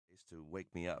to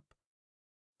wake me up.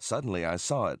 Suddenly I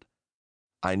saw it.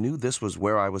 I knew this was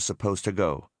where I was supposed to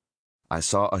go. I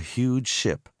saw a huge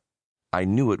ship. I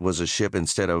knew it was a ship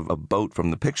instead of a boat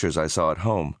from the pictures I saw at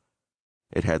home.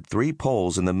 It had 3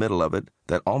 poles in the middle of it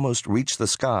that almost reached the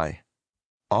sky.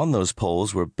 On those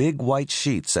poles were big white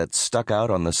sheets that stuck out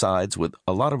on the sides with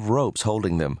a lot of ropes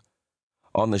holding them.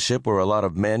 On the ship were a lot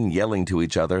of men yelling to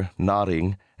each other,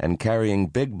 nodding, and carrying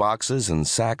big boxes and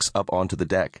sacks up onto the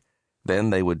deck.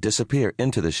 Then they would disappear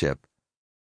into the ship.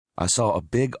 I saw a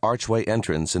big archway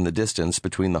entrance in the distance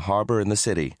between the harbor and the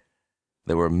city.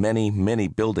 There were many, many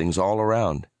buildings all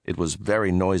around. It was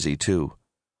very noisy, too.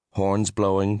 Horns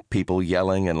blowing, people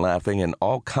yelling and laughing, and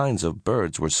all kinds of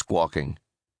birds were squawking.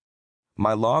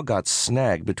 My log got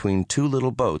snagged between 2 little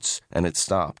boats, and it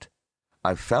stopped.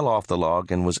 I fell off the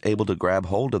log and was able to grab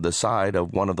hold of the side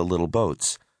of one of the little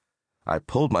boats. I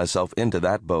pulled myself into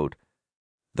that boat.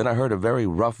 Then I heard a very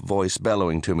rough voice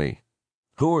bellowing to me.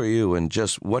 "Who are you, and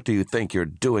just what do you think you're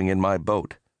doing in my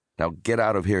boat? Now get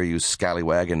out of here, you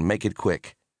scallywag, and make it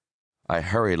quick." I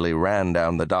hurriedly ran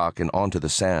down the dock and onto the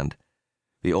sand.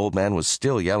 The old man was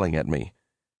still yelling at me.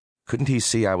 Couldn't he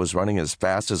see I was running as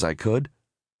fast as I could?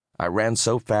 I ran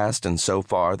so fast and so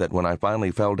far that when I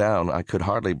finally fell down, I could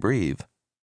hardly breathe.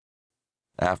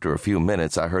 After a few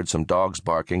minutes, I heard some dogs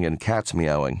barking and cats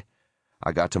meowing.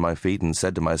 I got to my feet and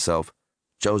said to myself,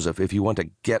 "Joseph, if you want to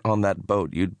get on that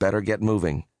boat, you'd better get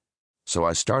moving." So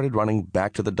I started running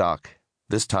back to the dock.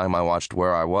 This time I watched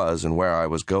where I was and where I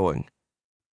was going.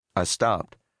 I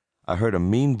stopped. I heard a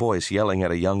mean voice yelling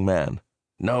at a young man.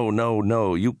 "No, no,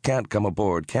 no, you can't come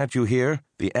aboard, can't you hear?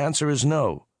 The answer is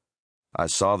no." I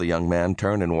saw the young man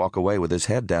turn and walk away with his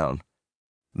head down.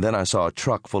 Then I saw a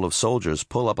truck full of soldiers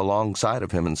pull up alongside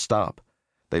of him and stop.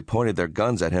 They pointed their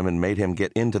guns at him and made him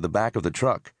get into the back of the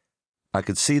truck. I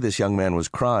could see this young man was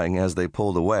crying as they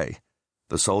pulled away.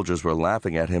 The soldiers were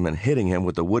laughing at him and hitting him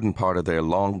with the wooden part of their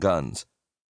long guns.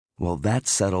 Well, that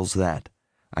settles that.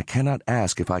 I cannot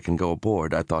ask if I can go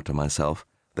aboard, I thought to myself.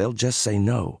 They'll just say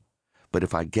no. But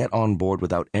if I get on board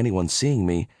without anyone seeing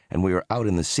me and we are out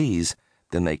in the seas,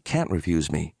 then they can't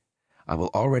refuse me. I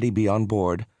will already be on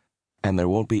board, and there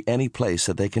won't be any place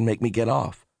that they can make me get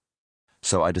off.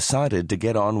 So I decided to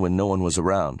get on when no one was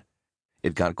around.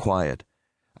 It got quiet.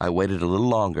 I waited a little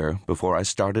longer before I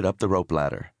started up the rope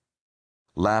ladder.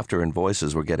 Laughter and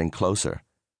voices were getting closer.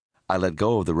 I let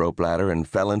go of the rope ladder and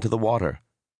fell into the water.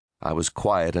 I was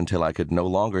quiet until I could no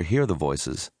longer hear the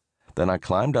voices. Then I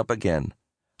climbed up again.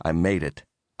 I made it.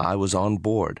 I was on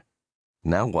board.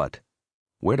 Now what?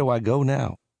 Where do I go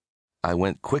now? I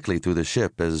went quickly through the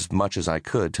ship as much as I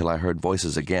could till I heard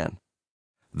voices again.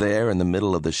 There in the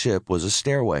middle of the ship was a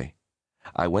stairway.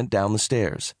 I went down the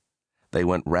stairs. They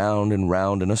went round and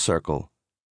round in a circle.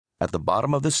 At the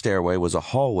bottom of the stairway was a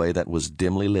hallway that was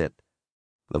dimly lit.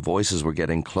 The voices were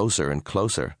getting closer and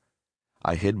closer.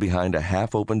 I hid behind a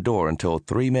half-open door until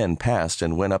 3 men passed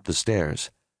and went up the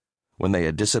stairs. When they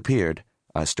had disappeared,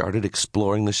 I started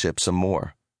exploring the ship some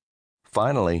more.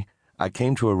 Finally, I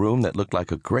came to a room that looked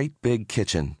like a great big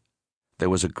kitchen. There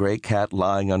was a gray cat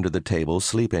lying under the table,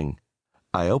 sleeping.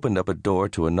 I opened up a door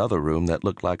to another room that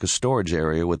looked like a storage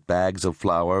area with bags of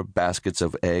flour, baskets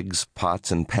of eggs,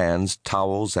 pots and pans,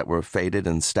 towels that were faded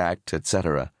and stacked,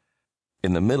 etc.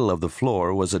 In the middle of the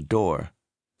floor was a door.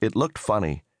 It looked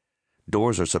funny.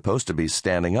 Doors are supposed to be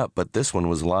standing up, but this one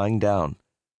was lying down.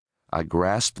 I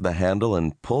grasped the handle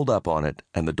and pulled up on it,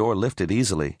 and the door lifted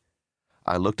easily.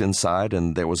 I looked inside,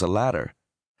 and there was a ladder.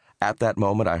 At that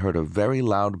moment, I heard a very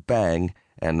loud bang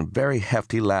and very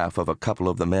hefty laugh of a couple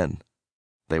of the men.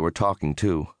 They were talking,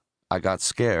 too. I got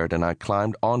scared, and I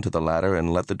climbed onto the ladder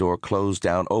and let the door close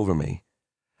down over me.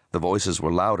 The voices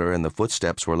were louder, and the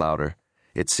footsteps were louder.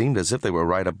 It seemed as if they were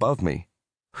right above me.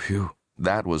 Phew,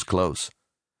 that was close.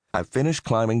 I finished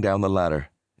climbing down the ladder.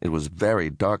 It was very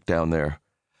dark down there.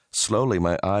 Slowly,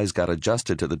 my eyes got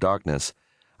adjusted to the darkness.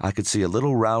 I could see a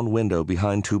little round window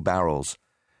behind 2 barrels.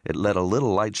 It let a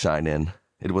little light shine in.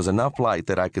 It was enough light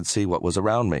that I could see what was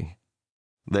around me.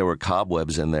 There were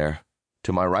cobwebs in there.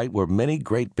 To my right were many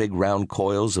great big round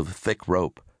coils of thick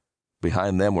rope.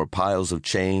 Behind them were piles of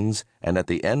chains, and at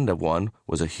the end of one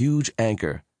was a huge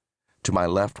anchor. To my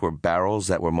left were barrels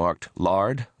that were marked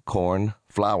lard, corn,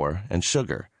 flour, and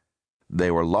sugar. They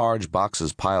were large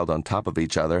boxes piled on top of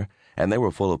each other, and they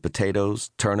were full of potatoes,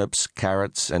 turnips,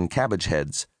 carrots, and cabbage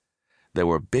heads. There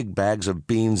were big bags of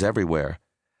beans everywhere,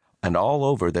 and all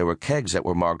over there were kegs that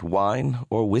were marked wine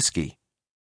or whiskey.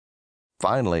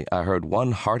 Finally, I heard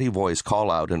one hearty voice call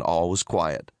out, and all was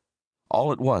quiet.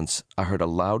 All at once, I heard a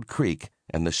loud creak,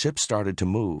 and the ship started to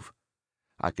move.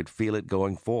 I could feel it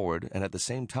going forward, and at the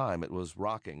same time it was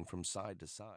rocking from side to side.